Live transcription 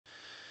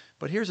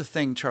But here's a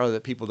thing, Charlie,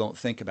 that people don't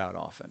think about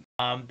often.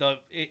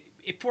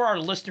 For our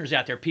listeners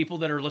out there, people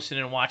that are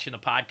listening and watching the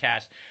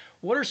podcast,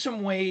 what are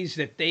some ways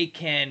that they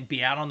can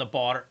be out on the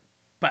water,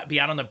 but be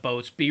out on the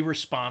boats, be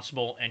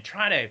responsible, and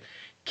try to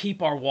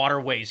keep our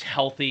waterways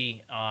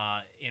healthy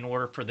in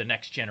order for the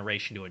next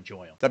generation to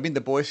enjoy them? I mean,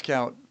 the Boy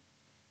Scout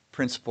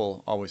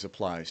principle always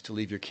applies to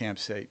leave your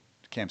campsite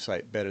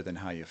better than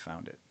how you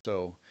found it.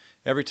 So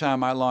every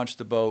time I launch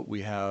the boat,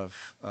 we have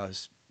a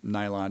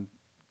nylon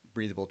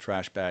breathable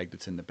trash bag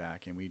that's in the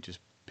back, and we just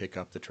pick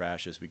up the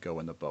trash as we go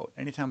in the boat.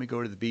 Anytime we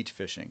go to the beach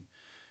fishing,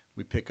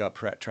 we pick up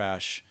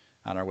trash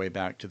on our way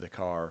back to the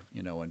car,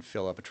 and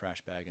fill up a trash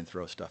bag and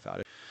throw stuff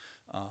out.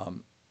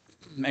 Um,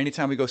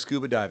 Anytime we go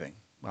scuba diving,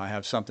 I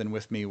have something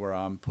with me where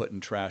I'm putting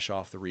trash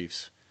off the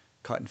reefs,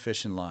 cutting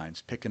fishing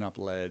lines, picking up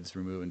leads,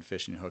 removing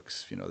fishing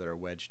hooks, that are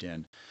wedged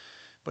in.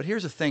 But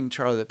here's the thing,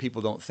 Charlie, that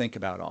people don't think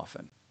about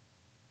often.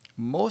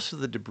 Most of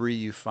the debris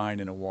you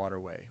find in a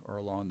waterway or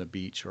along the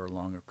beach or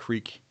along a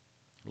creek,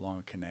 along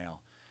a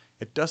canal,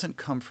 it doesn't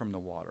come from the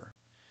water.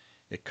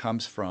 It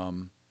comes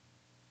from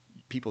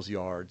people's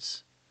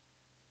yards,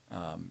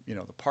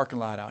 the parking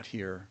lot out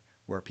here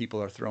where people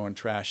are throwing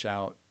trash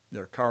out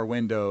their car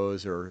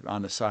windows or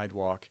on the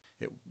sidewalk.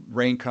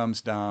 Rain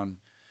comes down,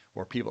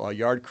 or a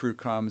yard crew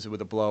comes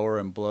with a blower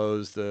and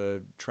blows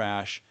the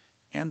trash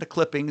and the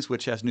clippings,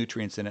 which has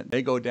nutrients in it.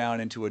 They go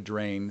down into a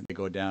drain. They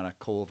go down a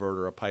culvert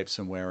or a pipe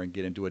somewhere and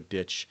get into a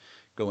ditch,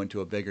 go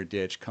into a bigger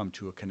ditch, come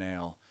to a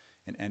canal,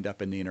 and end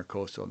up in the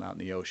intercoastal and out in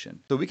the ocean.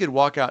 So we could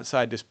walk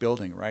outside this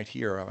building right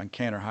here on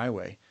Canner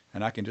Highway,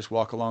 and I can just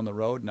walk along the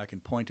road and I can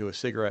point to a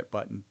cigarette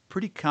butt and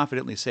pretty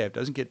confidently say if it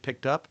doesn't get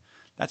picked up,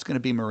 that's going to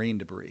be marine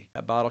debris.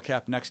 That bottle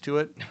cap next to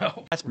it,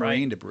 Oh, that's right.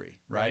 marine debris,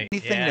 right? Right.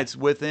 Anything Yeah. that's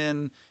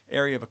within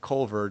area of a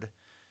culvert,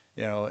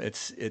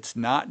 it's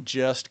not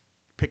just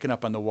picking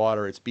up on the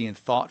water. It's being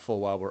thoughtful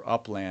while we're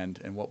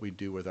upland and what we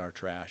do with our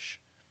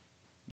trash.